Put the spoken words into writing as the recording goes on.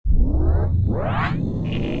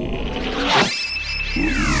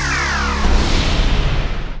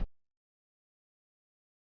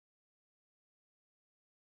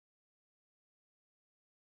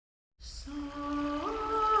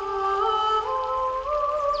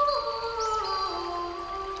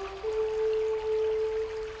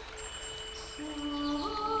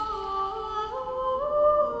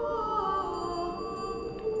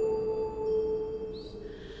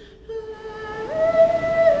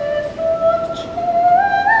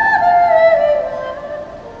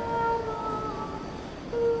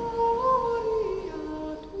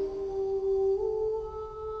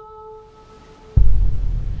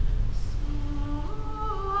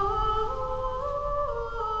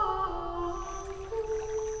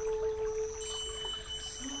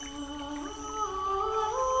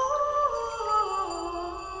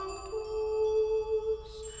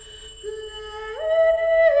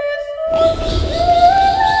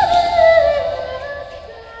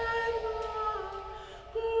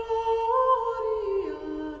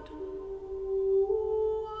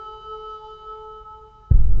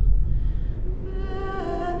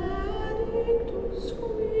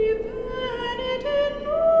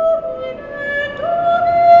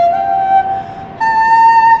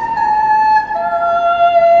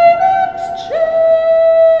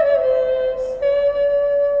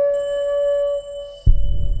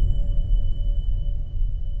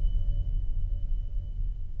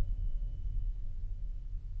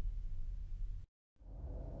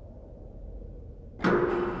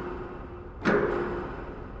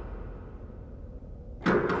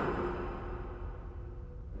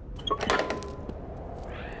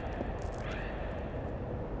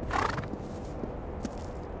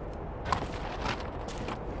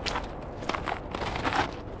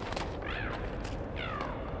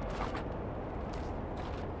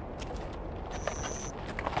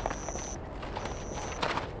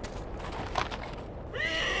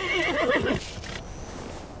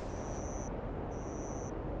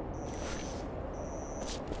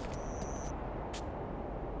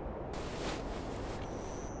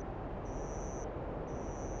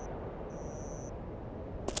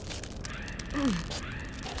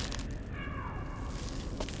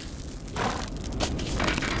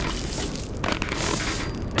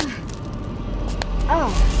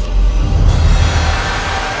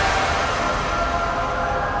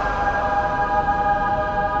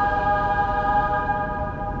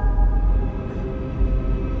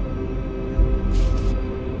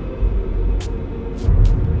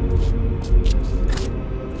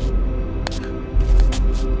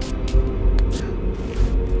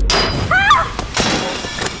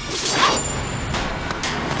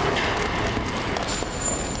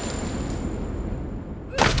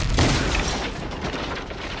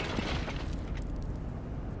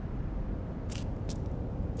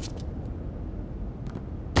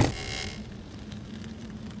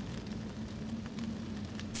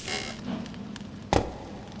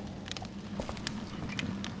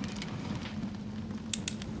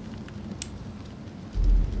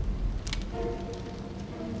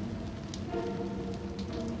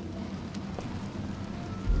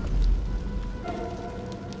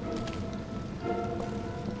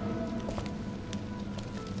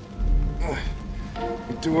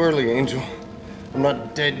Too early, Angel. I'm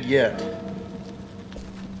not dead yet.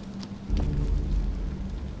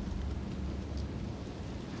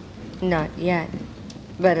 Not yet,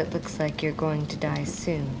 but it looks like you're going to die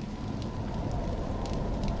soon.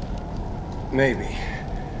 Maybe.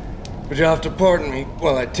 But you'll have to pardon me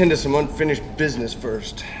while I tend to some unfinished business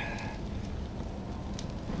first.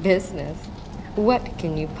 Business? What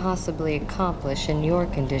can you possibly accomplish in your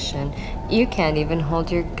condition? You can't even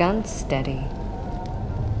hold your gun steady.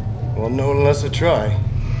 Well, no, unless I try.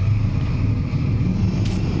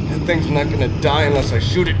 That thing's not gonna die unless I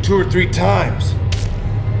shoot it 2 or 3 times.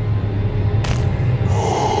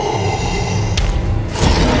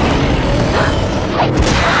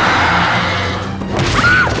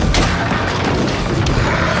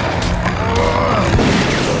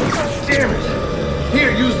 Damn it!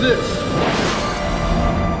 Here, use this.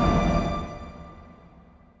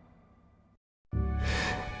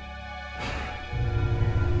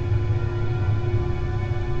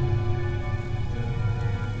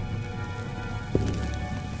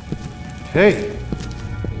 Hey!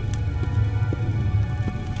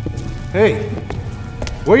 Hey!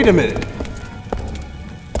 Wait a minute!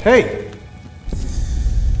 Hey!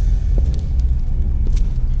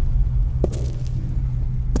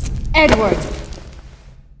 Edward!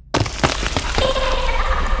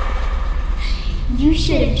 You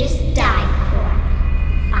should have just died before.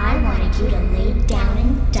 I wanted you to lay down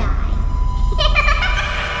and die.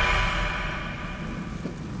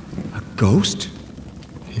 A ghost?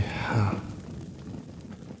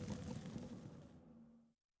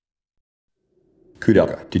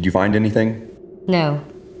 Koudelka, did you find anything? No,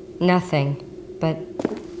 nothing, but...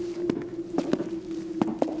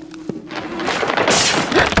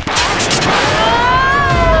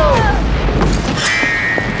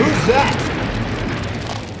 Who's that?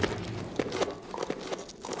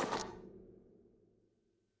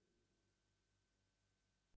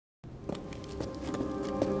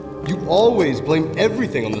 You always blame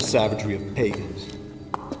everything on the savagery of pagans.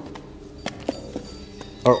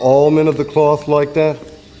 Are all men of the cloth like that?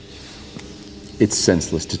 It's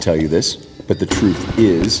senseless to tell you this, but the truth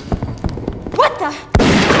is... What the?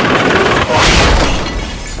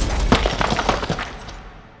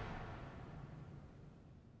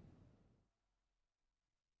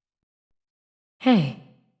 Hey,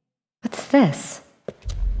 what's this?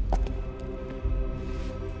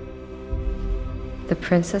 The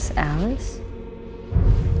Princess Alice?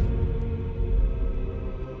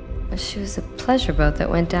 She was a pleasure boat that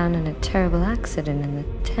went down in a terrible accident in the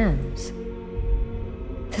Thames.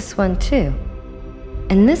 This one too.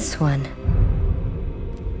 And this one.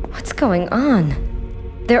 What's going on?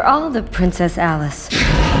 They're all the Princess Alice.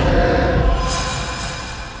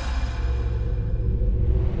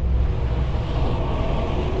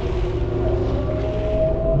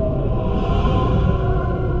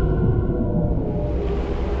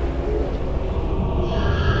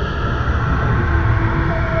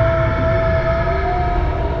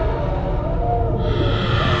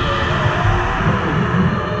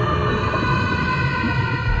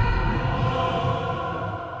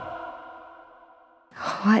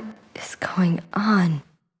 What is going on?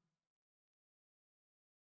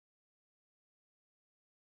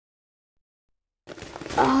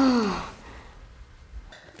 Oh.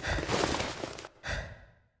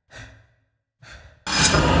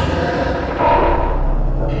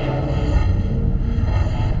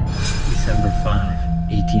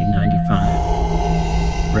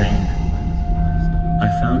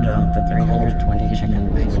 out that 320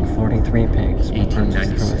 chickens and 43 pigs were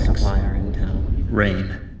purchased from a supplier in town. Rain.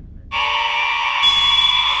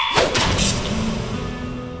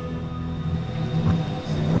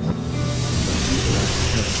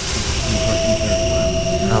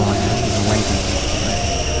 How I have been waiting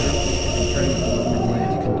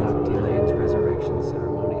to conduct Elaine's resurrection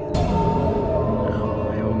ceremony. Now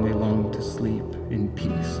I only long to sleep in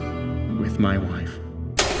peace with my wife.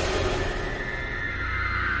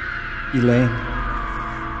 Elaine,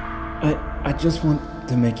 I just want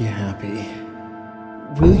to make you happy.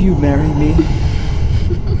 Will you marry me?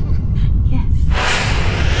 Yes.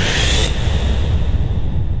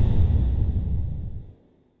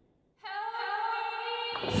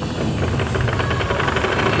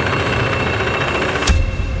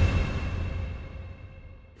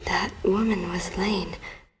 That woman was Lane.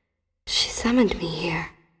 She summoned me here.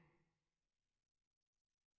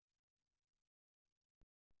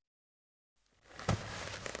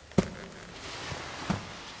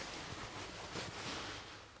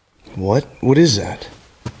 What? What is that?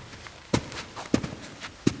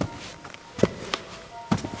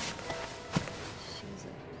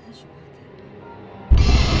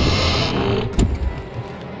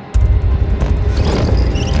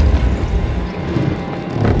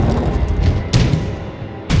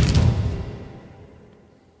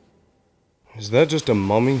 Is that just a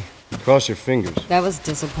mummy? Cross your fingers. That was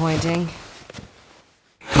disappointing.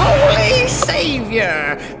 Holy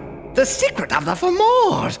Savior! The secret of the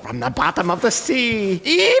Fomors from the bottom of the sea.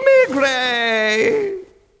 Immigrate!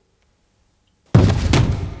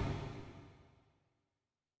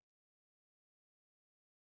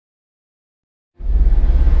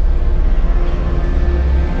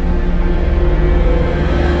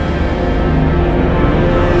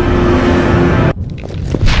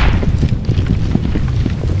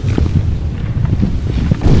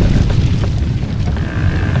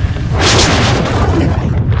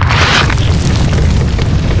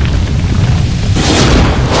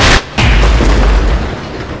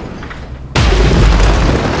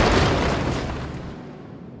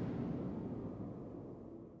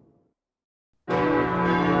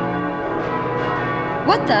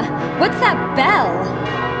 What's that bell?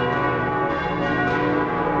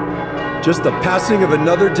 Just the passing of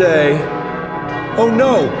another day. Oh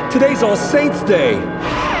no! Today's All Saints' Day!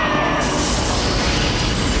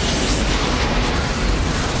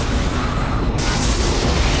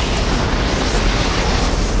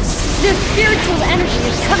 This spiritual energy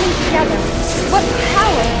is coming together. What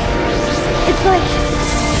power! It's like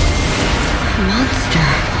a monster.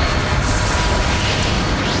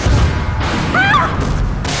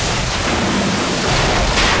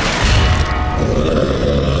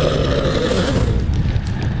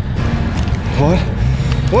 What?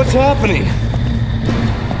 What's happening?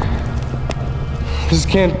 This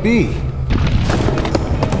can't be.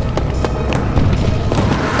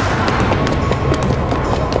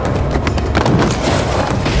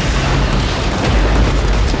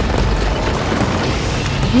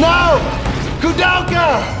 No!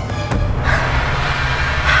 Koudelka!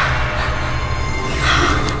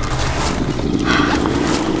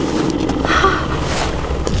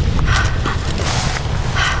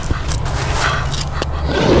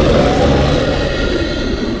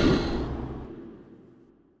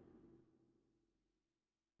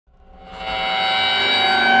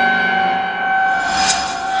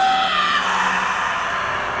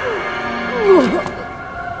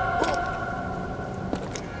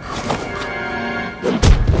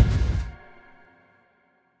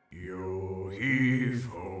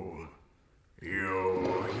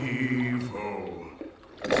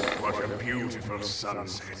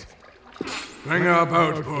 Sunset. Bring our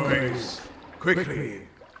boat, boys. Quickly.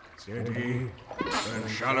 Steady. And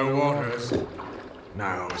shallow waters.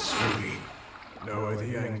 Now, slowly. Lower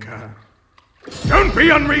the anchor. Don't be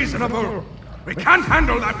unreasonable! We can't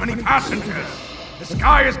handle that many passengers! The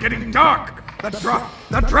sky is getting dark! The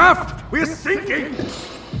draft! We're sinking!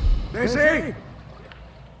 Bessie!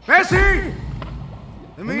 Bessie!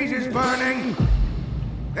 The meat is burning!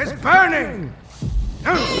 It's burning!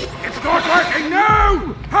 No! It's not working!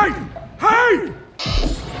 No! Hey! Hey!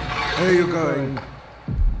 Where are you going?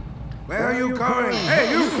 Where are you going? Hey,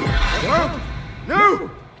 you! The boat! No!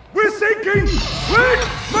 We're sinking! Wait!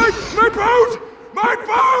 My boat! My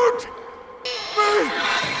boat! My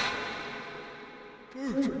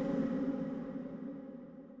boat!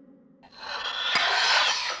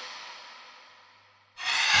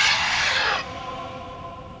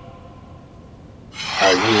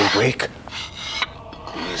 Are you awake?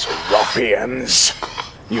 These ruffians!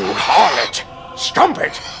 You harlot!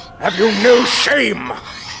 Strumpet! Have you no shame?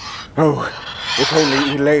 Oh, if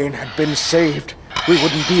only Elaine had been saved, we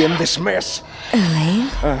wouldn't be in this mess. Elaine?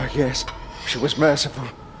 Yes. She was merciful.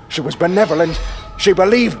 She was benevolent. She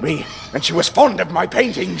believed me, and she was fond of my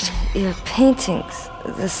paintings. Your paintings?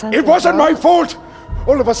 The sun. It wasn't my fault!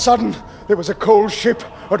 All of a sudden, there was a cold ship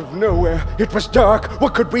out of nowhere. It was dark.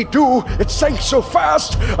 What could we do? It sank so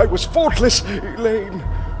fast. I was faultless. Elaine.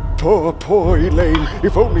 Poor Elaine.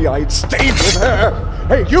 If only I'd stayed with her.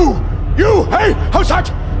 Hey, you! Hey, how's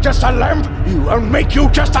that? Just a lamp? I'll make you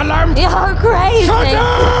just a lamp! You're crazy! Shut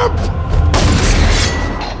up!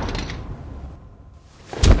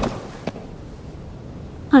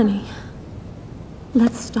 Honey,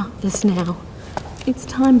 let's stop this now. It's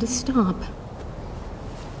time to stop.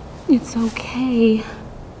 It's okay.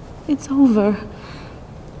 It's over.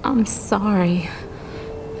 I'm sorry.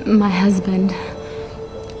 My husband,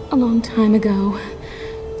 a long time ago,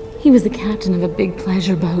 he was the captain of a big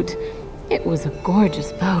pleasure boat. It was a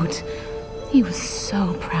gorgeous boat. He was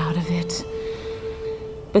so proud of it.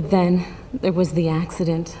 But then there was the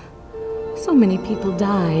accident. So many people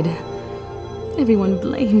died. Everyone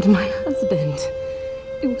blamed my husband.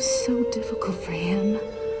 It was so difficult for him.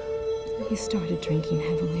 He started drinking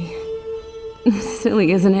heavily.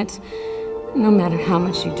 Silly, isn't it? No matter how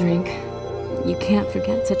much you drink, you can't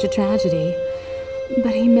forget such a tragedy.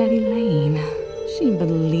 But he met Elaine. She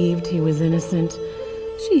believed he was innocent.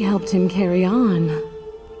 She helped him carry on.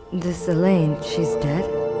 This Elaine, she's dead?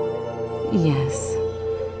 Yes.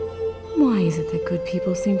 Why is it that good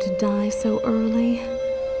people seem to die so early?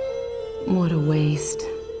 What a waste.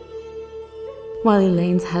 While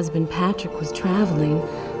Elaine's husband Patrick was traveling,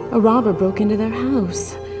 a robber broke into their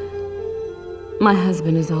house. My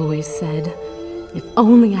husband has always said, if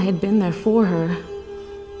only I had been there for her.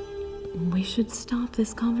 We should stop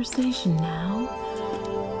this conversation now.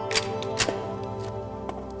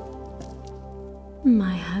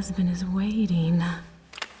 My husband is waiting.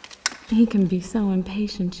 He can be so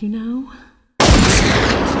impatient, you know.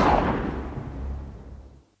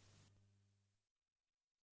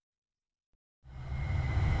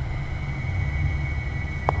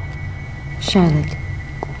 Charlotte,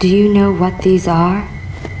 do you know what these are?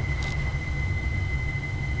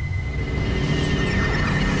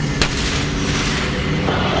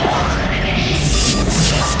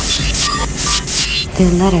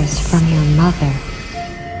 They're letters from your mother.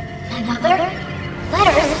 My mother?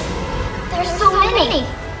 Letters? There's so many!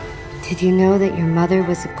 Did you know that your mother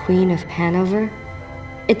was a queen of Hanover?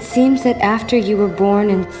 It seems that after you were born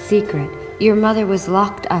in secret, your mother was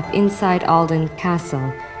locked up inside Alden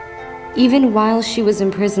Castle. Even while she was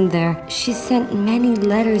imprisoned there, she sent many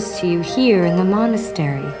letters to you here in the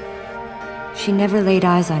monastery. She never laid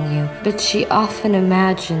eyes on you, but she often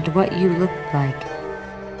imagined what you looked like.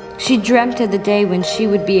 She dreamt of the day when she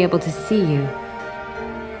would be able to see you.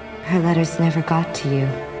 Her letters never got to you,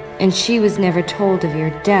 and she was never told of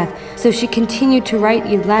your death, so she continued to write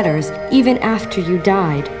you letters even after you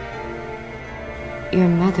died. Your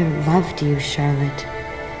mother loved you, Charlotte.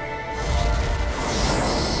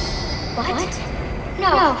 What?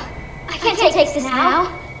 No, I can't take this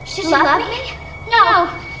now. She love me? No,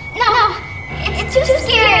 it's too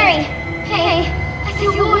scary. Hey, I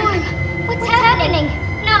feel warm. What's happening?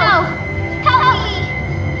 No, help me.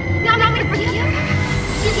 You're not gonna forgive her?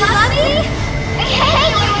 You love me? I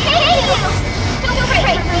hate you. Don't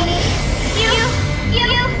pray for me. You.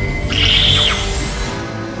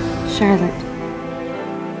 Charlotte,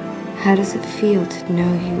 how does it feel to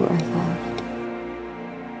know you are loved?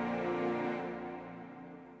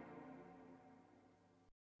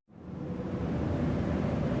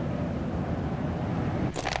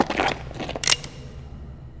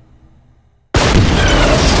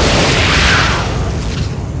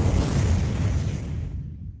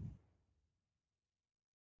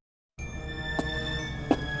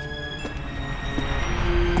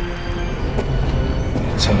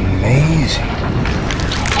 It's amazing.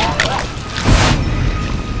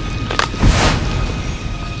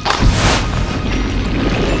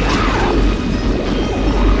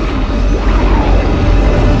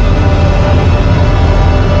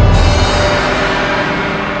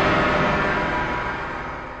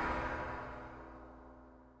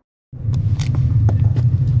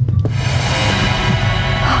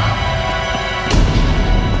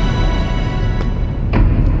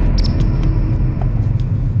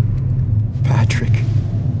 Patrick.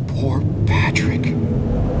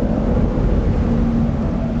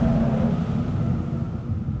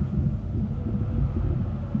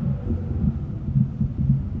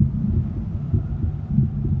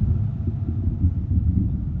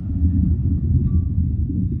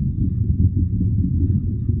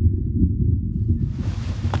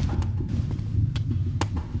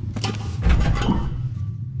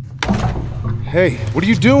 Hey, what are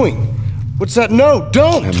you doing? What's that? No,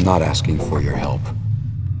 don't! I'm not asking for your help.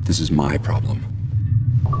 This is my problem.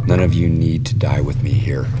 None of you need to die with me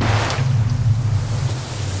here.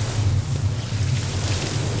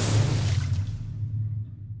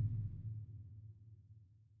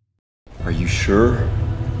 Are you sure?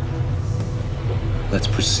 Let's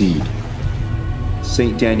proceed.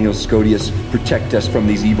 Saint Daniel Scotius, protect us from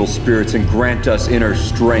these evil spirits and grant us inner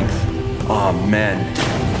strength. Amen.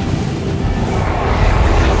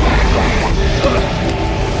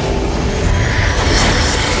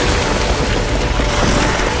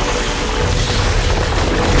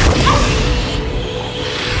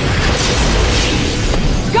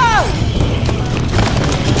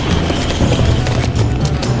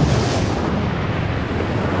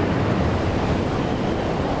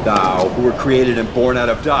 Thou, who were created and born out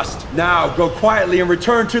of dust, now go quietly and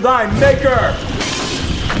return to thy Maker!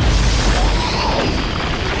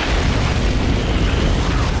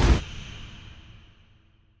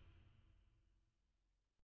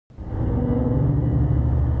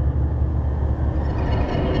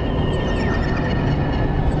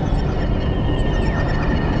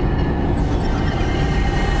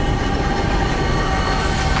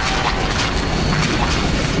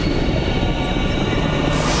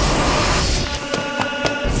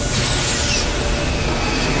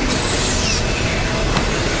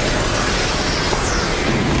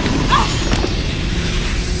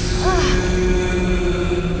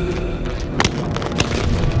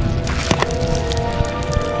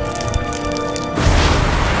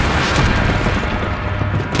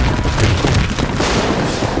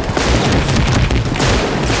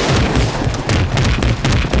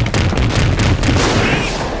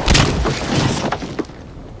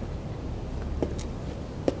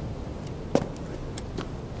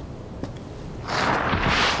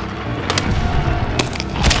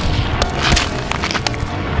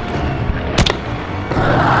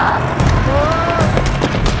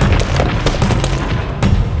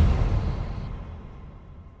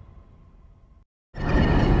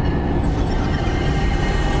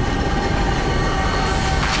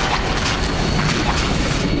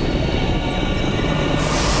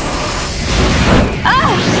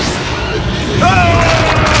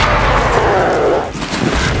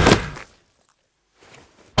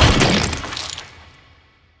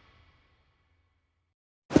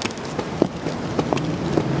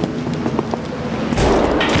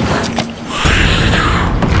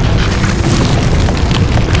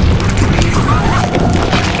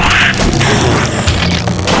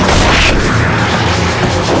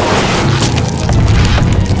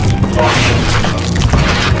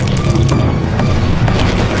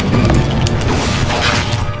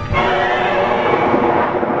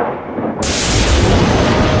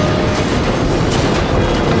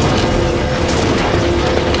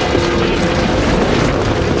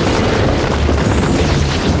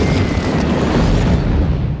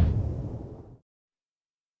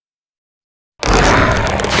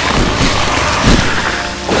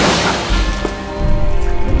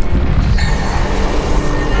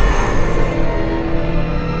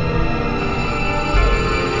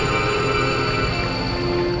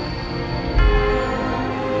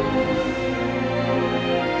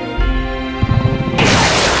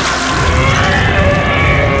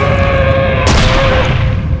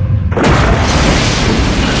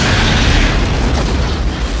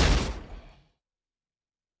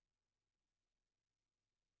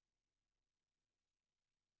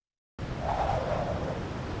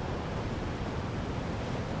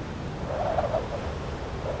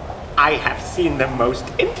 I have seen the most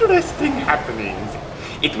interesting happenings.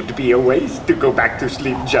 It would be a waste to go back to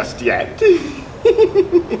sleep just yet.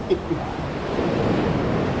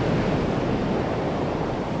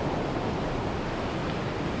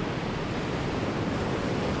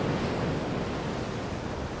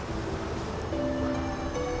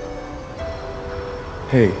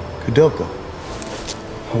 Hey, Koudelka.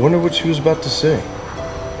 I wonder what she was about to say.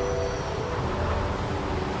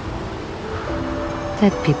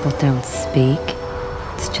 Dead people don't speak.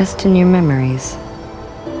 It's just in your memories.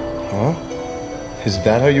 Huh? Is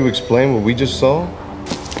that how you explain what we just saw?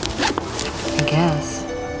 I guess.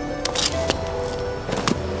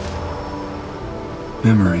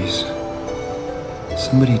 Memories.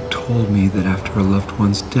 Somebody told me that after a loved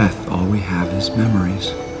one's death, all we have is memories.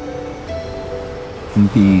 In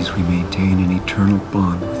these, we maintain an eternal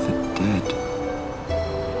bond with the dead.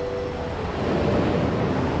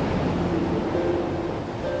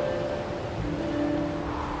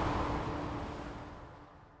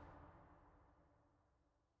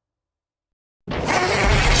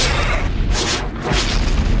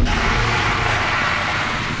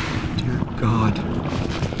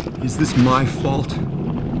 this my fault?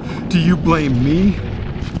 Do you blame me?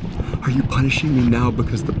 Are you punishing me now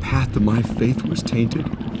because the path of my faith was tainted?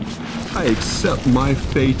 I accept my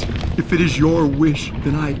fate. If it is your wish,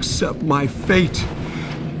 then I accept my fate.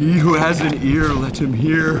 He who has an ear, let him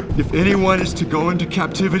hear. If anyone is to go into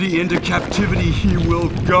captivity he will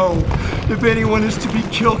go. If anyone is to be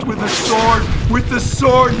killed with the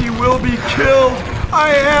sword he will be killed.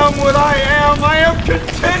 I am what I am. I am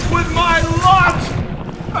content with my lot.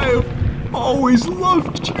 I have always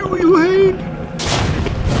loved you, Elaine.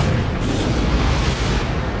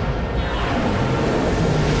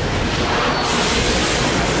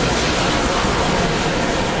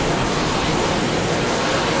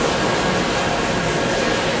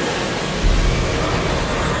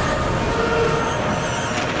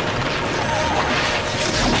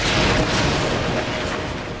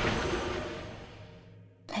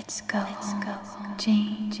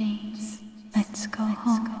 James, let's go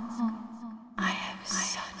home. I have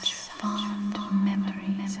such fond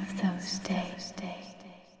memories of those days.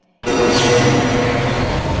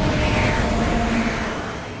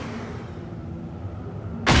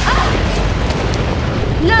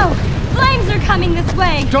 No! Flames are coming this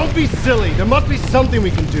way! Don't be silly! There must be something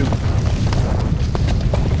we can do.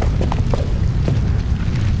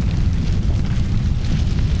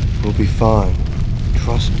 We'll be fine.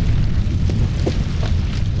 Trust me.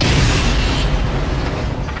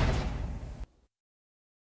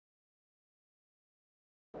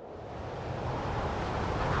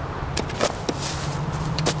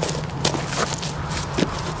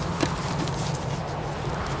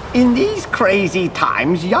 In these crazy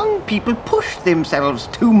times, young people push themselves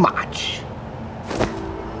too much.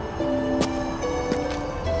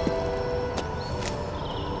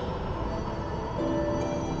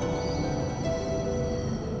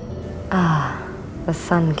 Ah, the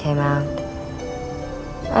sun came out.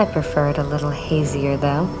 I prefer it a little hazier,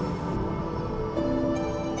 though.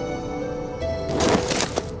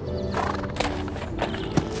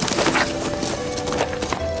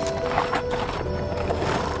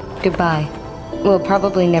 Goodbye. We'll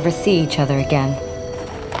probably never see each other again.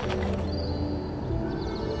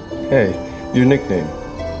 Hey, your nickname.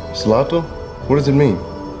 Slato? What does it mean?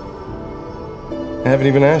 I haven't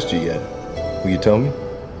even asked you yet. Will you tell me?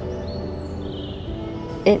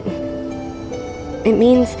 It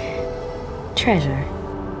means treasure.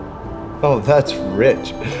 Oh, that's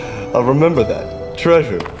rich. I'll remember that.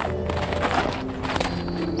 Treasure.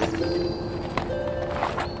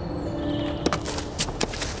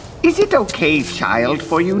 Is it okay, child,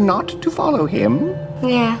 for you not to follow him?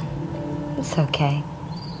 Yeah, it's okay.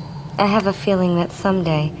 I have a feeling that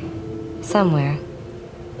someday, somewhere,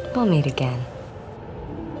 we'll meet again.